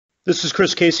This is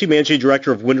Chris Casey, Managing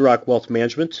Director of WindRock Wealth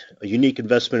Management, a unique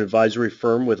investment advisory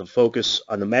firm with a focus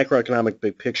on the macroeconomic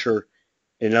big picture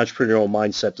and an entrepreneurial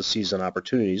mindset to seize on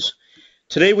opportunities.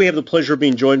 Today we have the pleasure of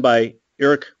being joined by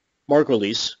Eric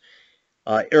Margolis.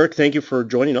 Eric, thank you for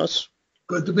joining us.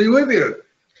 Good to be with you.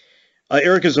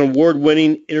 Eric is an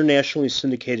award-winning, internationally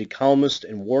syndicated columnist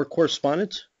and war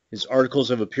correspondent. His articles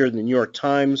have appeared in the New York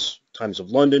Times, Times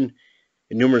of London,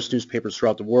 and numerous newspapers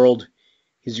throughout the world.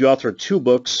 He's the author of two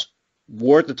books,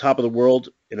 War at the Top of the World,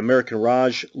 An American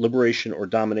Raj, Liberation or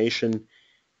Domination.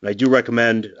 And I do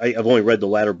recommend, I've only read the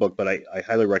latter book, but I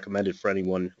highly recommend it for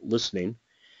anyone listening.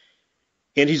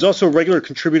 And he's also a regular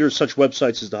contributor to such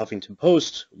websites as the Huffington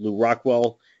Post,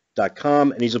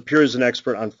 LouRockwell.com, and he's appeared as an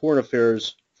expert on foreign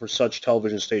affairs for such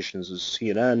television stations as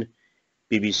CNN,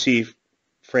 BBC,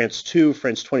 France 2,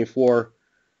 France 24,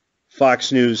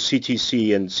 Fox News,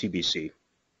 CTC, and CBC.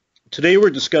 Today we're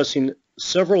discussing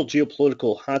several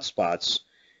geopolitical hotspots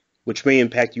which may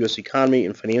impact the U.S. economy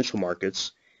and financial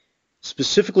markets,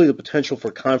 specifically the potential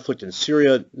for conflict in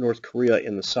Syria, North Korea,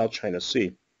 and the South China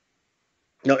Sea.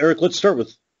 Now, Eric, let's start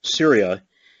with Syria.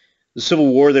 The civil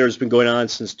war there has been going on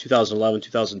since 2011,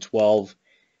 2012.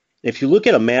 And if you look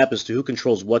at a map as to who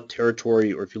controls what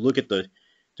territory, or if you look at the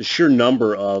sheer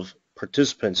number of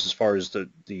participants as far as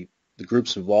the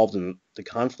groups involved in the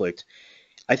conflict,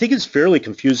 I think it's fairly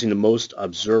confusing to most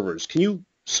observers. Can you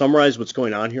summarize what's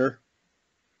going on here?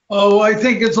 Oh, I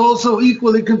think it's also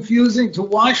equally confusing to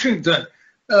Washington.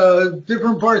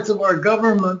 Different parts of our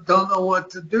government don't know what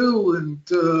to do and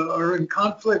are in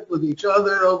conflict with each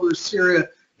other over Syria.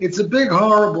 It's a big,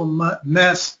 horrible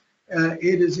mess.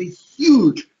 It is a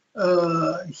huge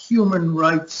human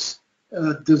rights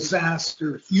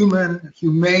disaster,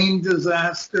 humane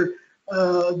disaster.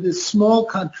 This small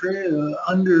country,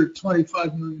 under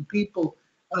 25 million people,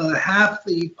 half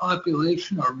the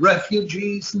population are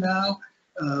refugees now.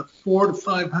 400,000 to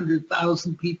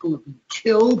 500,000 people have been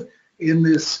killed in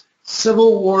this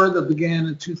civil war that began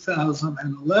in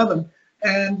 2011.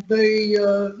 And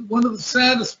one of the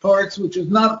saddest parts, which is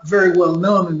not very well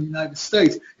known in the United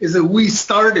States, is that we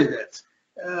started it.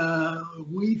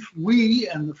 We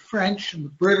and the French and the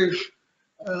British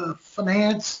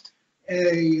financed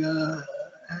a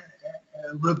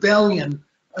rebellion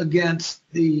against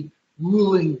the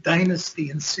ruling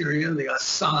dynasty in Syria, the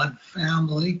Assad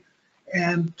family,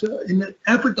 and in an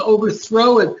effort to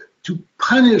overthrow it, to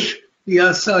punish the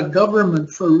Assad government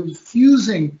for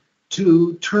refusing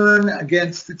to turn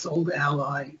against its old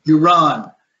ally,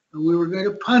 Iran. We were going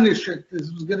to punish it.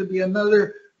 This was going to be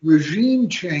another regime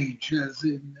change, as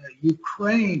in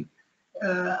Ukraine.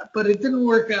 But it didn't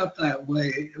work out that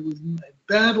way. It was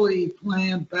badly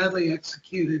planned, badly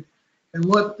executed. And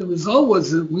what the result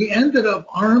was that we ended up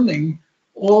arming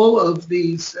all of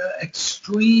these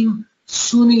extreme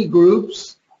Sunni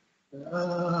groups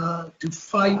to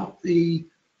fight the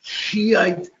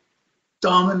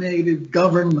Shiite-dominated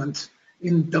government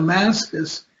in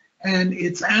Damascus and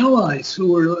its allies,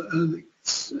 who were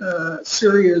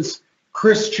Syria's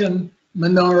Christian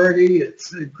minority,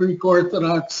 it's a Greek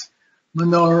Orthodox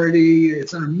minority,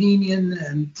 it's Armenian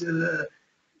and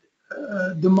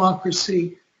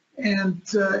democracy, and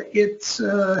it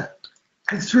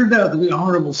turned out to be a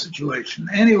horrible situation.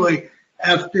 Anyway,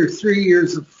 after 3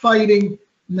 years of fighting,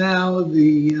 now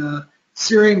the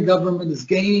Syrian government is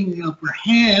gaining the upper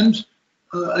hand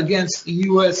against the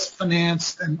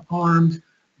U.S.-financed and armed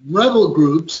rebel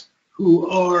groups who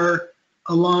are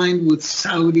aligned with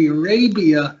Saudi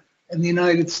Arabia and the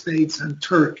United States and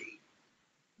Turkey.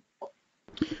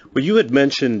 Well, you had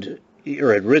mentioned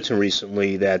or had written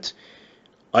recently that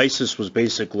ISIS was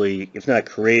basically, if not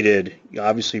created,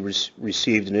 obviously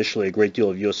received initially a great deal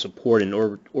of U.S. support in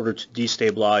order to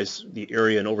destabilize the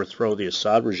area and overthrow the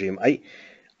Assad regime. I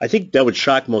think that would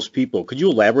shock most people. Could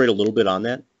you elaborate a little bit on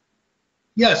that?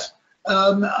 Yes.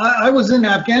 I was in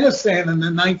Afghanistan in the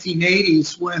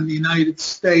 1980s when the United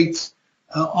States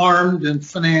armed and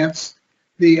financed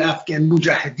the Afghan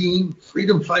Mujahideen,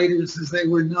 freedom fighters as they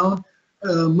were known,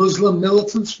 Muslim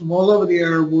militants from all over the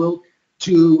Arab world,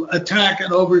 to attack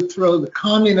and overthrow the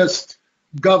communist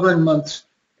government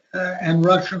and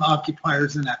Russian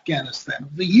occupiers in Afghanistan.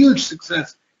 It was a huge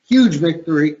success, huge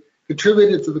victory,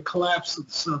 contributed to the collapse of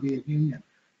the Soviet Union.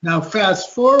 Now,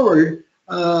 fast forward,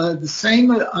 the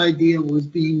same idea was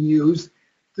being used,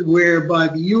 whereby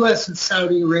the U.S. and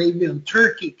Saudi Arabia and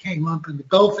Turkey came up, and the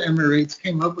Gulf Emirates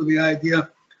came up with the idea,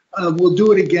 we'll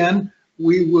do it again.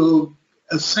 We will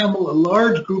assemble a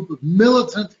large group of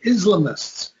militant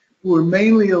Islamists who are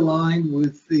mainly aligned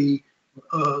with the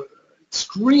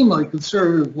extremely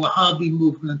conservative Wahhabi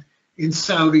movement in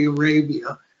Saudi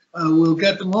Arabia, We'll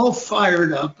get them all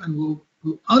fired up, and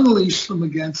we'll unleash them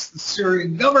against the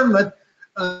Syrian government,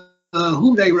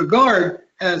 whom they regard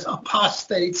as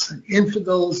apostates and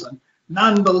infidels and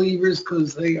non-believers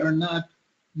because they are not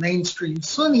mainstream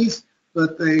Sunnis,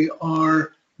 but they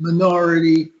are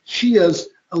minority Shias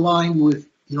aligned with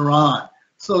Iran.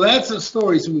 So that's the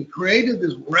story. So we created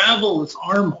this rabble, this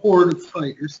armed horde of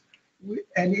fighters,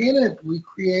 and in it we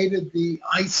created the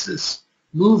ISIS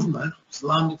movement,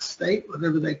 Islamic State,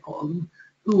 whatever they call them,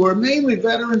 who are mainly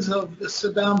veterans of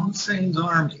Saddam Hussein's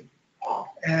army,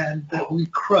 and that we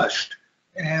crushed.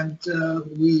 And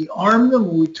we armed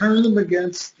them, we turned them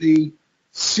against the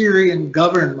Syrian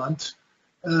government,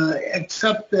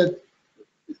 except that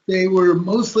they were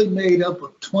mostly made up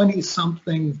of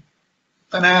 20-something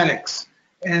fanatics,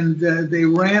 and they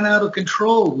ran out of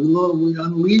control. We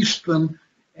unleashed them,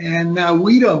 and now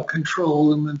we don't control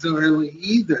them entirely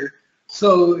either.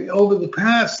 So over the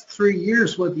past 3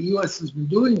 years, what the U.S. has been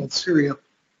doing in Syria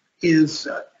is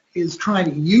trying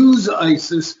to use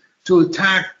ISIS to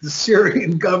attack the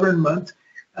Syrian government,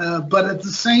 but at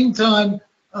the same time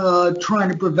trying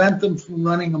to prevent them from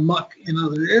running amok in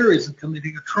other areas and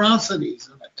committing atrocities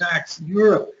and attacks in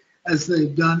Europe, as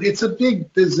they've done. It's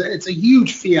a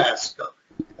huge fiasco.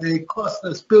 It cost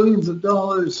us billions of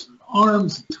dollars in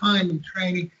arms and time and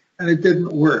training, and it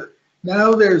didn't work.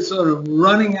 Now they're sort of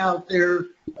running out there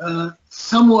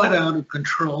somewhat out of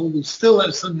control. We still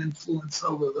have some influence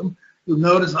over them. You'll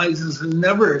notice ISIS has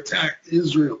never attacked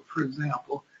Israel, for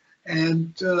example,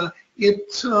 and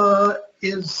it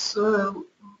is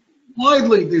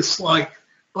widely disliked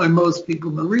by most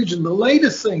people in the region. The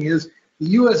latest thing is the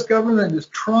U.S. government is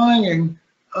trying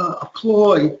a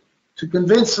ploy to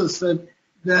convince us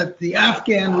that the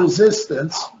Afghan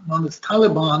resistance, known as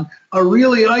Taliban, are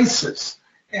really ISIS,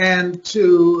 and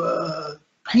to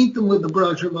paint them with the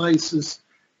brush of ISIS,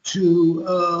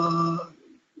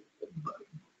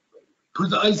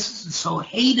 because ISIS is so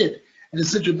hated and has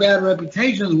such a bad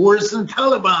reputation, it's worse than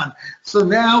Taliban. So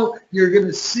now you're going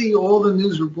to see all the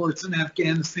news reports in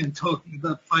Afghanistan talking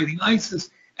about fighting ISIS,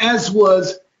 as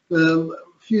was the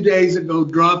few days ago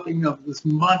dropping of this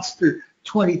monster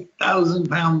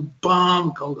 20,000-pound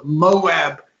bomb called a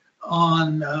Moab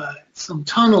on some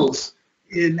tunnels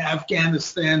in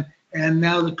Afghanistan. And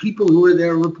now the people who were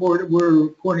there were,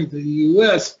 according to the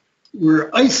U.S.,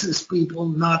 were ISIS people,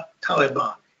 not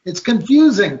Taliban. It's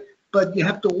confusing, but you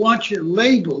have to watch your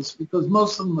labels because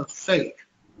most of them are fake.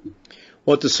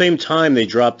 Well, at the same time, they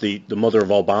dropped the mother of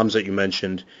all bombs that you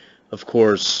mentioned. Of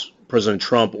course, President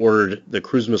Trump ordered the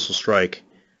cruise missile strike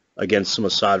against some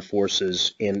Assad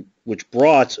forces, and which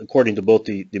brought, according to both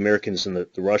the Americans and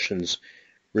the Russians,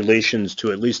 relations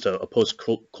to at least a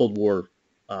post-Cold War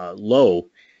low.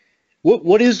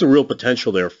 What is the real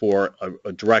potential there for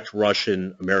a direct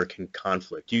Russian-American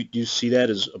conflict? Do you see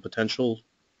that as a potential?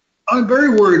 I'm very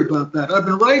worried about that. I've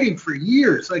been writing for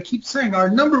years. I keep saying our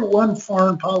number one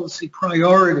foreign policy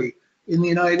priority in the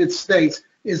United States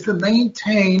is to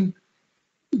maintain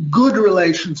good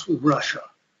relations with Russia.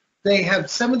 They have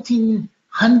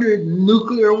 1,700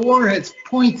 nuclear warheads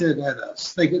pointed at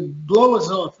us. They could blow us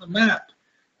off the map,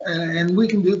 and we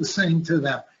can do the same to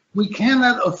them. We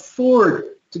cannot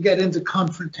afford to get into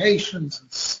confrontations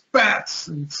and spats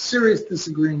and serious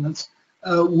disagreements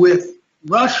with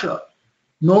Russia,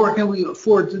 nor can we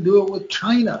afford to do it with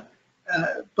China.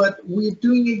 But we're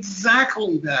doing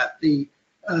exactly that. The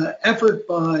effort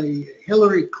by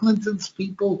Hillary Clinton's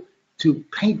people to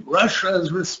paint Russia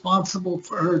as responsible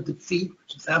for her defeat,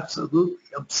 which is absolutely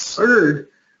absurd,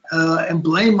 and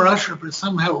blame Russia for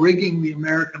somehow rigging the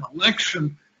American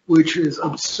election, which is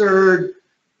absurd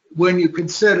when you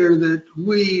consider that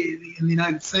we in the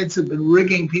United States have been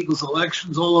rigging people's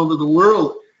elections all over the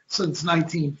world since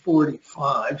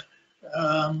 1945.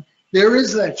 There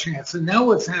is that chance. And now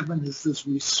what's happened is this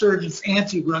resurgence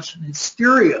anti-Russian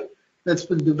hysteria that's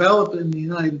been developed in the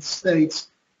United States,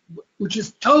 which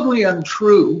is totally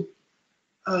untrue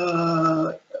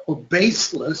or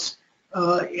baseless,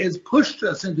 has pushed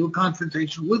us into a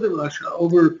confrontation with Russia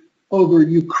over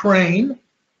Ukraine,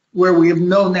 where we have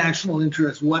no national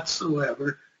interest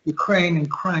whatsoever, Ukraine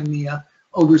and Crimea,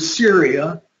 over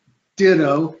Syria,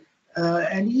 ditto,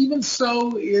 and even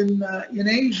so in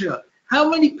Asia. How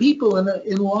many people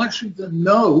in Washington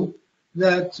know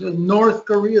that North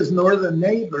Korea's northern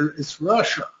neighbor is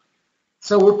Russia?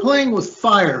 So we're playing with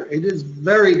fire. It is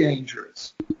very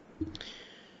dangerous.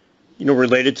 You know,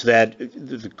 related to that,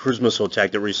 the cruise missile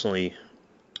attack that recently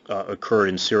occurred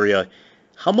in Syria,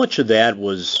 how much of that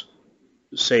was,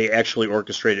 say, actually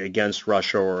orchestrated against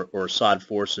Russia or Assad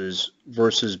forces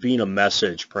versus being a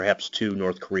message perhaps to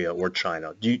North Korea or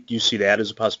China? Do you see that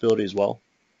as a possibility as well?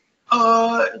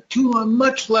 To a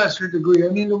much lesser degree. I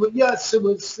mean, yes, it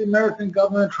was the American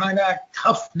government trying to act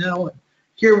tough now. And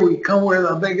here we come, we're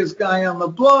the biggest guy on the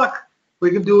block.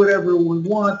 We can do whatever we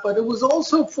want. But it was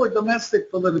also for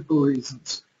domestic political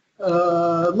reasons.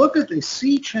 Look at the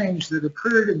sea change that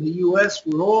occurred in the U.S.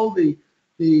 where all the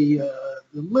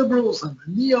liberals and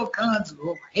the neocons who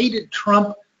all hated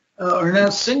Trump are now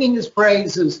singing his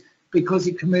praises because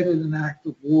he committed an act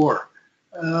of war.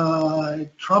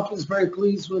 Trump is very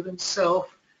pleased with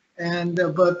himself,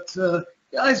 but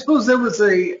I suppose there was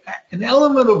an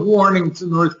element of warning to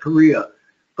North Korea.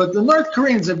 But the North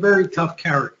Koreans are very tough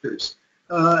characters,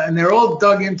 and they're all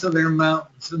dug into their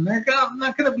mountains, and they're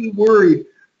not going to be worried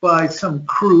by some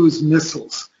cruise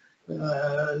missiles.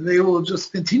 They will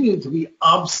just continue to be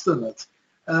obstinate.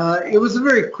 It was a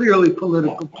very clearly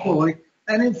political ploy,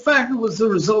 and in fact, it was the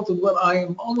result of what I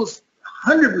am almost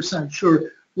 100%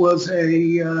 sure was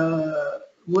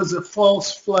a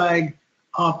false flag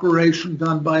operation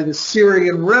done by the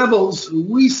Syrian rebels who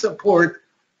we support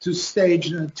to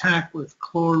stage an attack with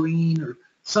chlorine or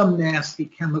some nasty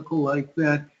chemical like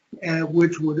that,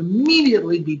 which would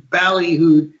immediately be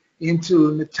ballyhooed into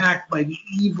an attack by the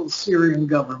evil Syrian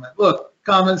government. Look,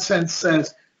 common sense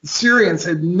says the Syrians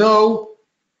had no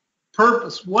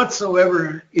purpose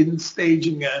whatsoever in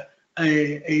staging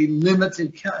a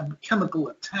limited chemical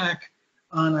attack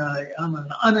on an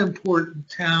unimportant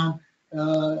town.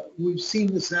 We've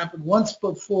seen this happen once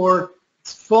before.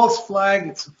 It's a false flag,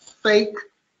 it's a fake,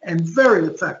 and very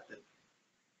effective.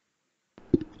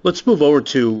 Let's move over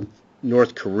to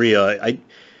North Korea.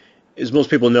 As most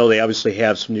people know, they obviously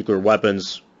have some nuclear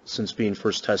weapons since being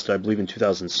first tested, I believe, in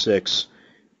 2006,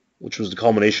 which was the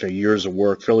culmination of years of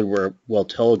work, fairly well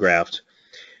telegraphed.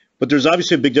 But there's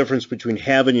obviously a big difference between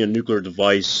having a nuclear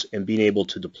device and being able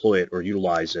to deploy it or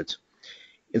utilize it.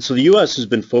 And so the U.S. has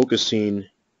been focusing,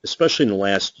 especially in the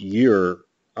last year,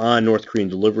 on North Korean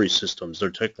delivery systems, their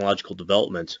technological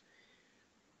development.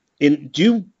 And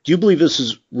do you believe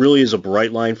this really is a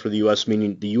bright line for the U.S.,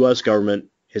 meaning the U.S. government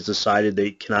has decided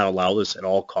they cannot allow this at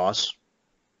all costs?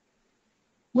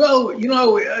 Well,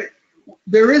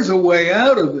 there is a way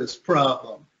out of this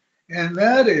problem, and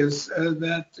that is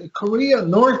that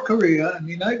North Korea, and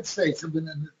the United States have been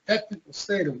in a technical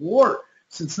state of war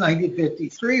since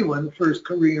 1953 when the first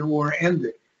Korean War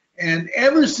ended. And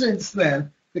ever since then,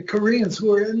 the Koreans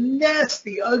were a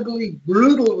nasty, ugly,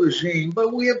 brutal regime,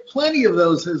 but we have plenty of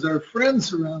those as our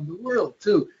friends around the world,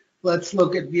 too. Let's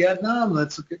look at Vietnam.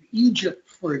 Let's look at Egypt,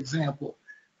 for example.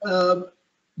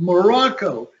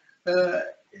 Morocco.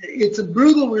 It's a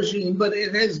brutal regime, but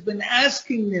it has been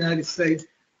asking the United States,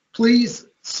 please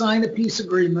sign a peace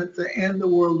agreement to end the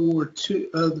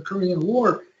the Korean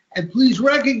War, and please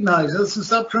recognize us and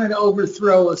stop trying to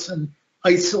overthrow us and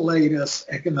isolate us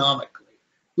economically,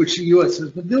 which the U.S.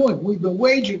 has been doing. We've been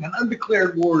waging an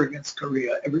undeclared war against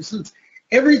Korea ever since.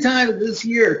 Every time this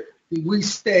year we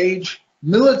stage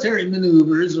military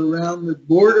maneuvers around the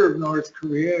border of North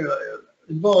Korea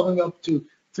involving up to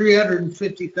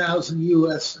 350,000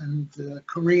 U.S. and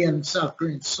South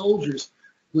Korean soldiers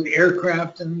with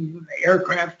aircraft and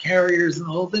aircraft carriers and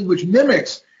the whole thing, which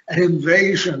mimics an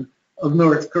invasion of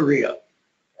North Korea.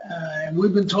 And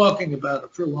we've been talking about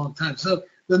it for a long time. So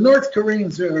the North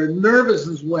Koreans are nervous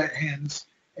as wet hens,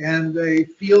 and they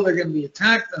feel they're going to be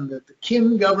attacked and that the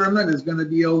Kim government is going to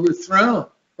be overthrown.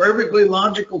 Perfectly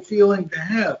logical feeling to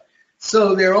have.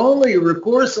 So their only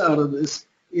recourse out of this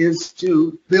is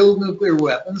to build nuclear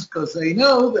weapons because they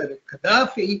know that if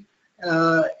Gaddafi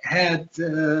had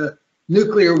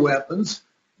nuclear weapons,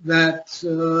 that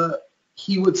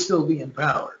he would still be in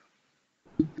power.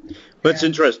 But it's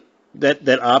interesting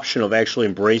that option of actually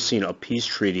embracing a peace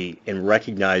treaty and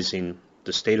recognizing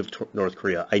the state of North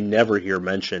Korea, I never hear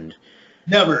mentioned.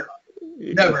 Never.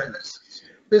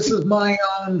 This is my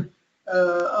own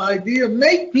idea.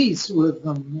 Make peace with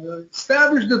them.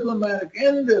 Establish diplomatic,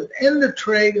 end the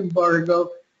trade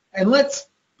embargo,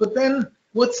 but then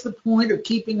what's the point of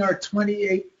keeping our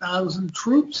 28,000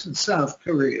 troops in South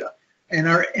Korea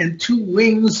and 2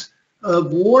 wings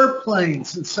of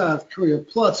warplanes in South Korea,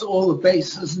 plus all the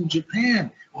bases in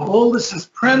Japan? All this is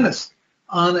premised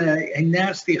on a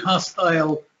nasty,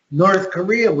 hostile North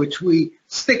Korea, which we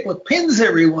stick with pins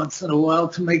every once in a while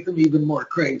to make them even more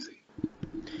crazy.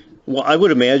 Well, I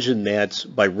would imagine that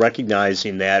by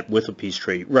recognizing that with a peace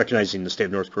treaty, recognizing the state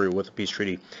of North Korea with a peace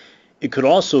treaty, it could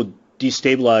also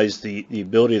destabilize the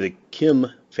ability of the Kim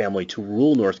family to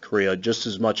rule North Korea just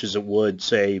as much as it would,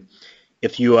 say,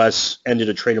 if U.S. ended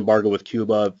a trade embargo with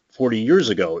Cuba 40 years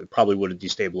ago. It probably would have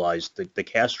destabilized the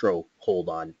Castro hold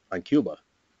on Cuba.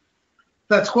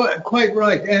 That's quite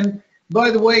right. And By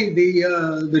the way,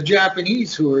 the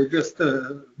Japanese, who are just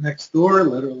next door,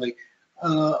 literally,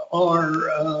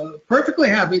 are perfectly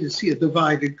happy to see a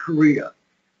divided Korea.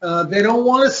 They don't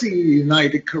want to see a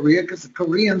united Korea because the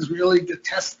Koreans really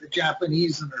detest the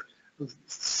Japanese and are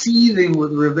seething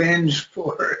with revenge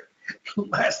for the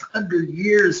last 100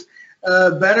 years.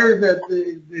 Better that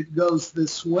it goes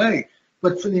this way.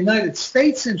 But for the United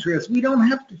States' interest, we don't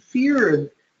have to fear a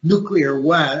nuclear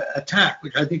attack,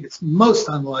 which I think is most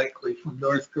unlikely from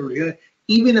North Korea.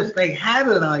 Even if they had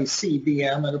an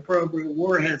ICBM and appropriate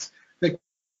warheads that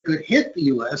could hit the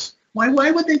U.S.,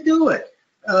 why would they do it?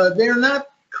 They're not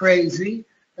crazy.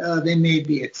 They may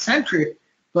be eccentric,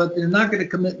 but they're not going to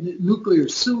commit nuclear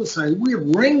suicide. We have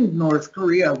ringed North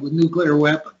Korea with nuclear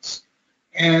weapons,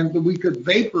 and we could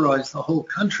vaporize the whole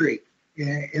country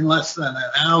in less than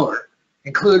an hour,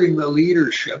 including the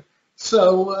leadership.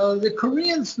 So the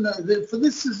Koreans, for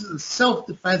this is a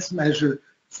self-defense measure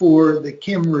for the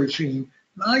Kim regime.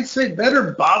 I say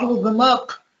better bottle them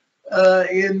up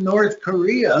in North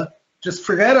Korea. Just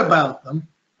forget about them.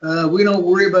 We don't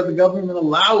worry about the government of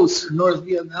Laos or North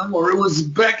Vietnam or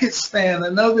Uzbekistan,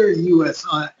 another U.S.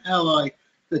 ally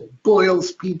that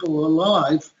boils people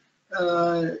alive.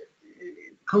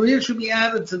 Korea should be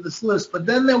added to this list, but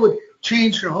then they would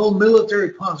change their whole military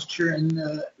posture and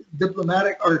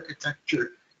diplomatic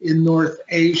architecture in North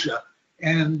Asia.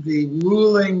 And the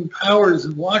ruling powers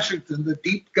in Washington, the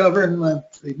deep government,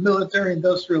 the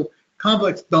military-industrial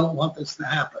complex, don't want this to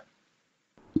happen.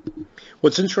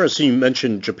 What's interesting, you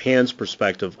mentioned Japan's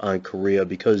perspective on Korea,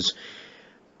 because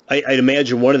I'd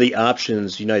imagine one of the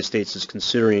options the United States is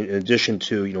considering, in addition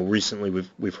to, recently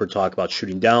we've heard talk about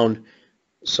shooting down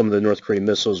some of the North Korean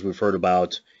missiles. We've heard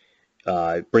about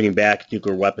bringing back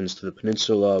nuclear weapons to the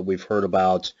peninsula. We've heard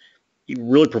about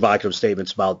really provocative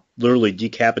statements about literally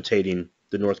decapitating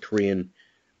the North Korean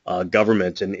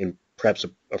government and perhaps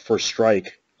a first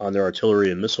strike on their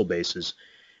artillery and missile bases.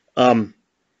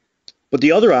 But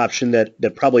the other option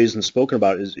that probably isn't spoken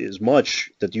about is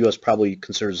much that the U.S. probably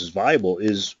considers as viable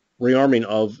is rearming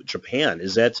of Japan.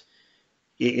 Is that,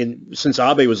 since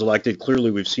Abe was elected,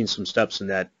 clearly we've seen some steps in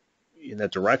that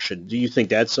direction. Do you think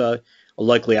that's a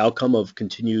likely outcome of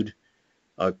continued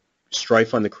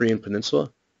strife on the Korean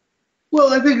Peninsula?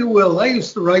 Well, I think it will. I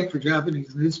used to write for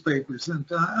Japanese newspapers, and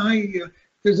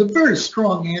there's a very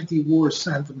strong anti-war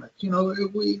sentiment.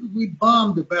 We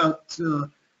bombed about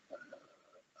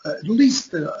at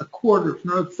least a quarter, if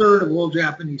not a third, of all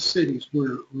Japanese cities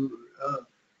were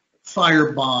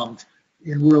firebombed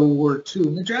in World War II,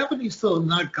 and the Japanese still have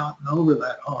not gotten over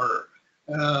that horror.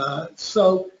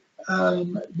 So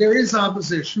there is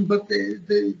opposition, but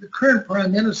the current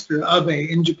Prime Minister, Abe,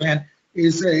 in Japan,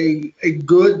 is a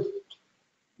good,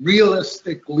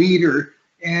 realistic leader,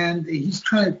 and he's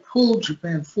trying to pull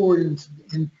Japan forward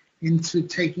into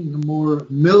taking a more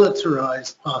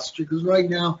militarized posture, because right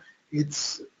now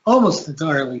it's almost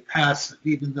entirely passive,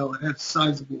 even though it has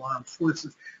sizable armed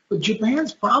forces. But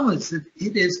Japan's problem is that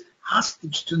it is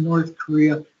hostage to North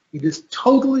Korea. It is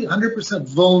totally 100%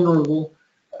 vulnerable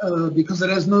because it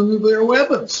has no nuclear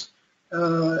weapons.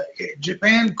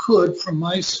 Japan could, from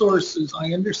my sources,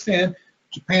 I understand,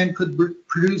 Japan could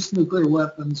produce nuclear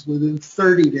weapons within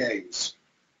 30 days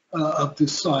of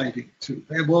deciding to.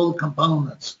 They have all the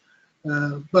components.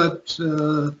 But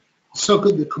so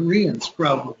could the Koreans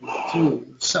probably too,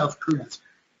 the South Koreans.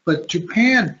 But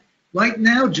Japan, right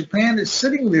now, Japan is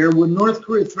sitting there with North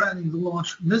Korea threatening to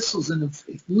launch missiles. And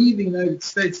if we, the United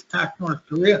States, attack North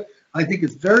Korea, I think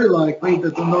it's very likely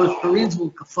that the North Koreans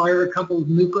will fire a couple of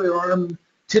nuclear-armed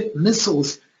tipped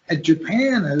missiles at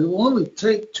Japan. And it will only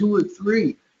take 2 or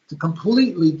 3 to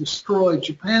completely destroy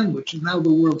Japan, which is now the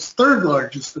world's third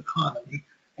largest economy,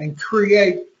 and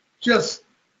create just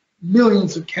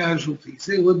millions of casualties.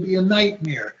 It would be a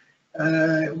nightmare.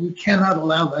 We cannot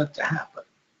allow that to happen.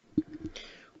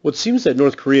 Well, it seems that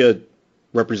North Korea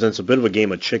represents a bit of a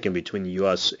game of chicken between the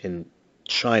U.S. and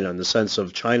China, in the sense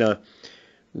of China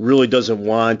really doesn't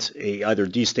want a either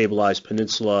destabilized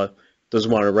peninsula,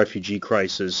 doesn't want a refugee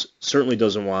crisis, certainly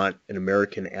doesn't want an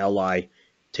American ally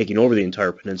taking over the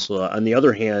entire peninsula. On the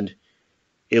other hand,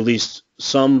 at least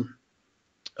some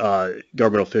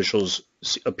government officials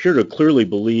appear to clearly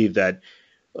believe that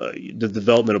the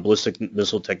development of ballistic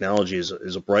missile technology is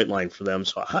a bright line for them.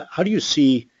 So how do you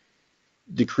see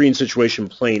the Korean situation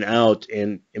playing out,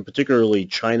 and particularly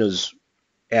China's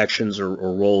actions or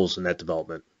roles in that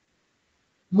development?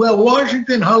 Well,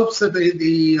 Washington hopes that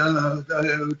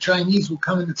the Chinese will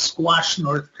come in and squash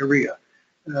North Korea.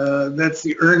 That's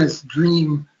the earnest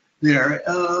dream there.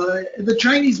 The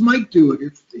Chinese might do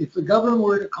it. If the government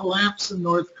were to collapse in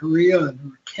North Korea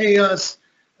and chaos,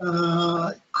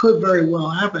 could very well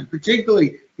happen,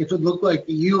 particularly if it looked like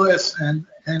the U.S. and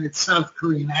its South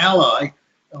Korean ally,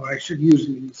 or I should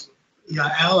usually use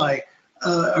ally,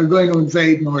 are going to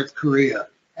invade North Korea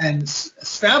and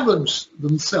establish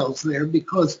themselves there,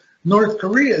 because North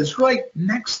Korea is right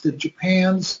next to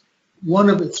Japan's, one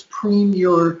of its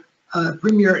premier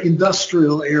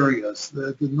industrial areas,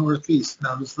 the Northeast,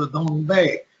 known as the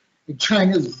Dongbei. And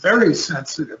China is very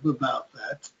sensitive about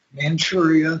that.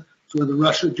 Manchuria, where the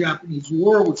Russia-Japanese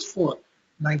War was fought,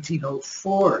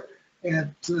 1904,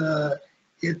 and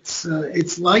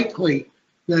it's likely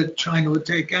that China would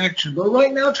take action. But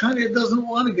right now, China doesn't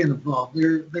want to get involved.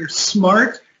 They're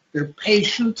smart, they're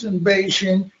patient in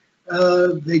Beijing.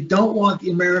 They don't want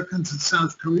the Americans and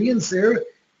South Koreans there,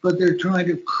 but they're trying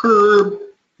to curb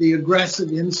the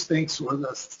aggressive instincts or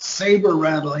the saber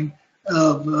rattling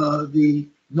of the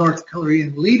North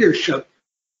Korean leadership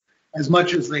as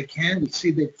much as they can. We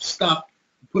see they've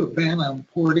put a ban on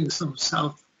importing some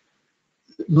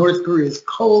North Korea's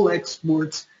coal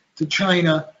exports to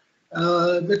China.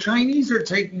 The Chinese are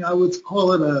taking, I would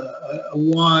call it a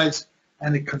wise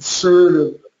and a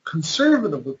conservative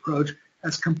approach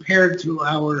as compared to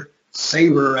our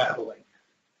saber rattling.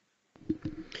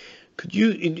 Could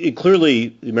you,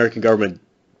 clearly the American government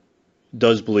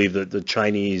does believe that the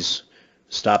Chinese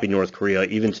stopping North Korea,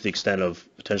 even to the extent of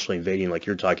potentially invading like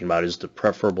you're talking about, is the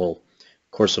preferable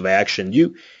course of action.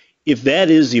 If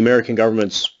that is the American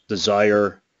government's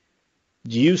desire,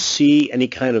 do you see any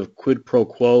kind of quid pro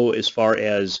quo as far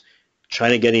as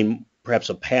China getting perhaps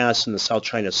a pass in the South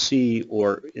China Sea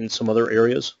or in some other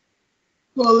areas?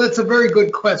 Well, that's a very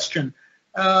good question.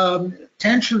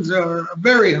 Tensions are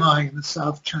very high in the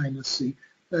South China Sea.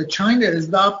 China has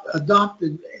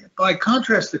adopted, by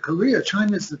contrast to Korea,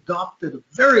 China has adopted a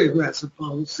very aggressive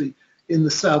policy in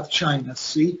the South China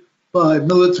Sea by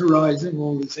militarizing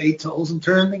all these atolls and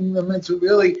turning them into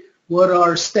really what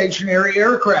are stationary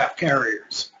aircraft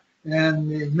carriers. And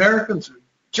the Americans are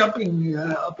jumping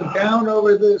up and down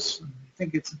over this, and they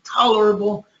think it's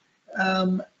intolerable.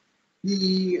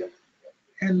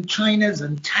 And China's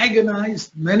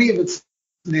antagonized many of its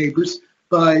neighbors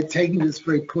by taking this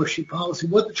very pushy policy.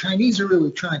 What the Chinese are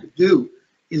really trying to do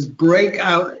is break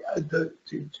out, to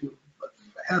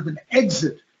have an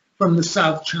exit from the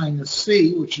South China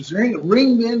Sea, which is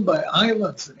ringed in by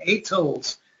islands and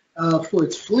atolls for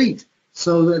its fleet,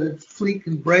 so that its fleet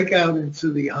can break out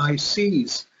into the high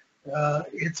seas.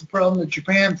 It's a problem that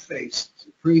Japan faced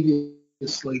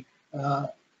previously.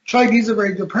 Chinese are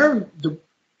very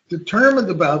determined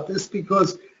about this,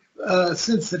 because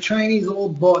since the Chinese all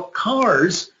bought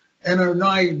cars and are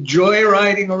now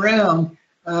joyriding around,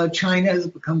 China has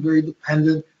become very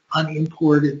dependent on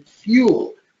imported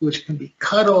fuel, which can be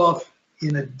cut off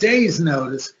in a day's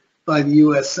notice by the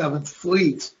U.S. 7th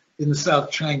Fleet in the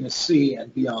South China Sea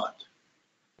and beyond.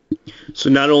 So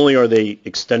not only are they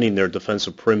extending their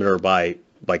defensive perimeter by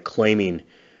claiming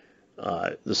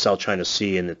the South China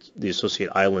Sea and the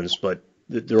associated islands, but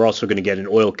they're also going to get an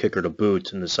oil kicker to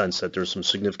boot, in the sense that there's some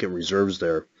significant reserves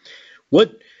there.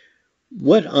 And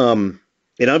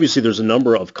obviously there's a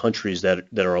number of countries that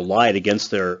are allied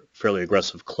against their fairly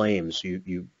aggressive claims.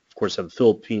 You of course have the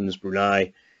Philippines,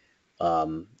 Brunei,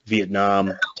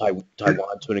 Vietnam,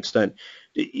 Taiwan to an extent.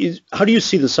 How do you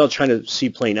see the South China Sea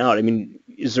playing out? I mean,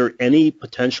 is there any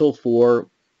potential for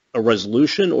a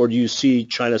resolution, or do you see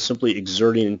China simply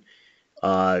exerting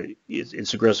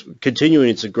continuing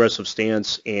its aggressive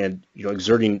stance and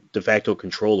exerting de facto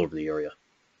control over the area?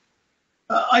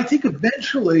 I think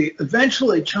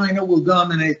eventually China will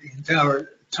dominate the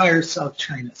entire South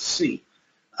China Sea,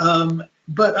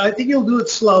 but I think he'll do it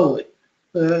slowly.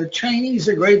 The Chinese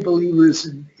are great believers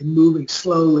in moving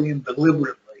slowly and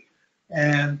deliberately,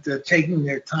 and taking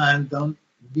their time,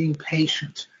 being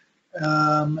patient.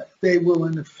 They will,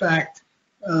 in effect,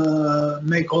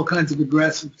 make all kinds of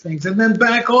aggressive things and then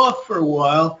back off for a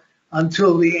while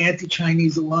until the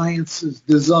anti-Chinese alliances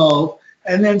dissolve,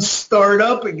 and then start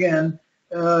up again,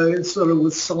 sort of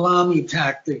with salami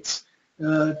tactics,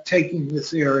 taking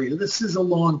this area. This is a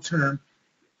long-term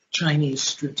Chinese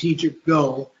strategic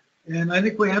goal, and I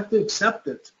think we have to accept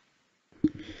it.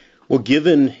 Well,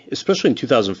 given, especially in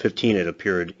 2015, it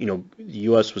appeared, the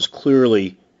U.S. was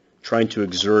clearly trying to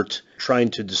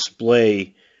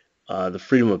display the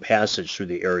freedom of passage through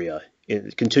the area,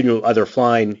 continue either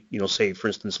flying, say, for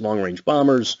instance, long-range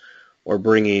bombers, or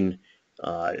bringing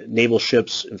naval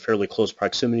ships in fairly close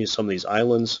proximity to some of these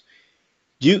islands.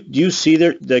 Do you see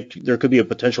that there could be a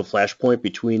potential flashpoint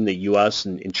between the U.S.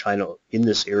 and China in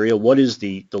this area? What is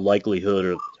the likelihood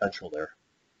or potential there?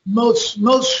 Most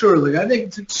surely. I think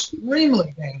it's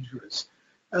extremely dangerous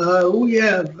We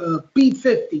have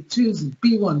B-52s and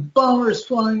B-1 bombers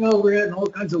flying overhead and all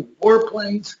kinds of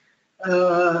warplanes.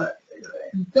 And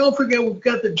don't forget, we've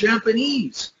got the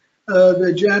Japanese.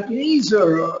 The Japanese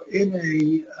are in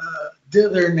a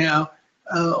dither now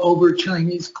over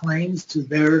Chinese claims to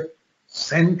their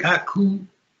Senkaku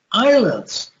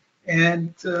Islands.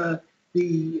 And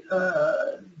the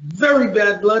very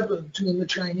bad blood between the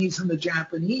Chinese and the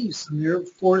Japanese, and their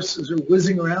forces are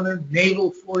whizzing around, their naval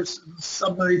forces,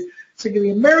 submarines. So the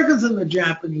Americans and the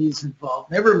Japanese involved,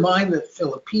 never mind the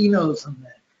Filipinos and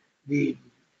the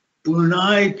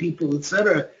Brunei people,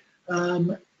 etc.,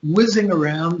 whizzing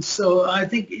around. So I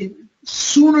think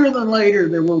sooner than later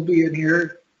there will be an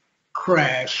air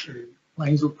crash, or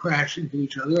planes will crash into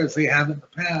each other, as they have in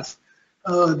the past,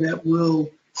 that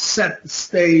will set the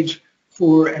stage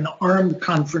for an armed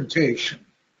confrontation.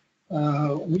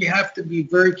 We have to be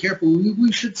very careful.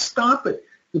 We should stop it.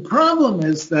 The problem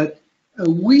is that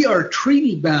we are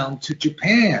treaty bound to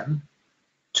Japan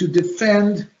to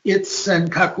defend its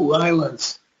Senkaku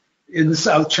Islands in the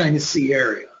South China Sea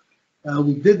area.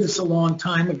 We did this a long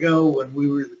time ago when we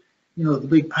were, the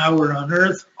big power on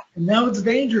Earth, and now it's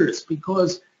dangerous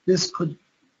because this could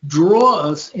draw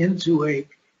us into a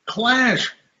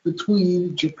clash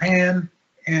between Japan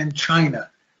and China.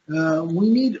 We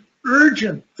need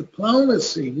urgent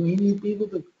diplomacy. We need people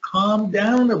to calm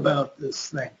down about this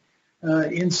thing.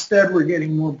 Instead, we're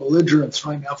getting more belligerence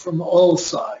right now from all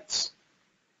sides.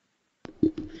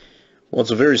 Well,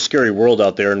 it's a very scary world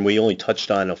out there, and we only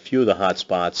touched on a few of the hot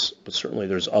spots, but certainly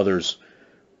there's others,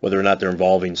 whether or not they're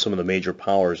involving some of the major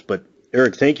powers. But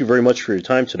Eric, thank you very much for your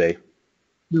time today.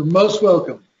 You're most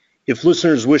welcome. If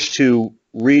listeners wish to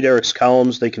read Eric's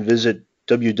columns, they can visit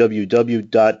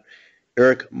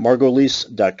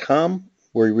www.ericmargolis.com,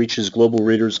 where he reaches global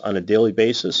readers on a daily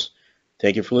basis.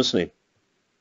 Thank you for listening.